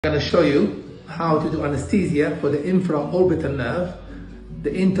I'm going to show you how to do anesthesia for the infraorbital nerve,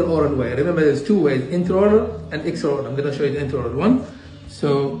 the intraoral way. Remember, there's two ways, intraoral and extraoral. I'm going to show you the intraoral one.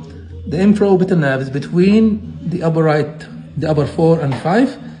 So the infraorbital nerve is between the upper 4 and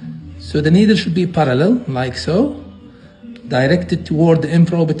 5. So the needle should be parallel, like so, directed toward the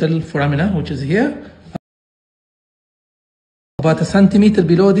infraorbital foramina, which is here, about a centimeter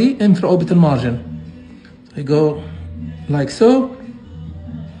below the infraorbital margin. So I go like so,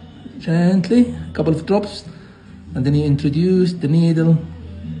 gently, a couple of drops, and then you introduce the needle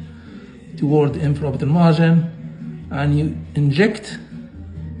toward the infraorbital margin and you inject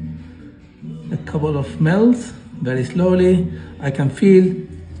a couple of mLs very slowly. I can feel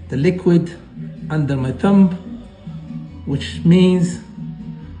the liquid under my thumb, which means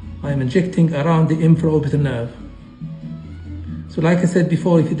I'm injecting around the infraorbital nerve. So like I said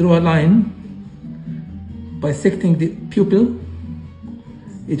before, if you draw a line bisecting the pupil,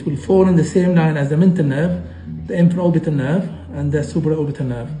 it will fall in the same line as the mental nerve, the infraorbital nerve, and the supraorbital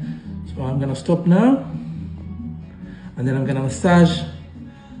nerve. So I'm gonna stop now, and then I'm gonna massage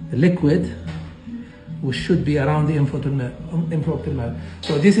the liquid, which should be around the infraorbital nerve.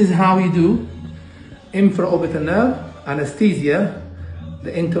 So this is how you do infraorbital nerve anesthesia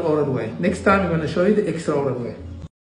the intraoral way. Next time I'm gonna show you the extraoral way.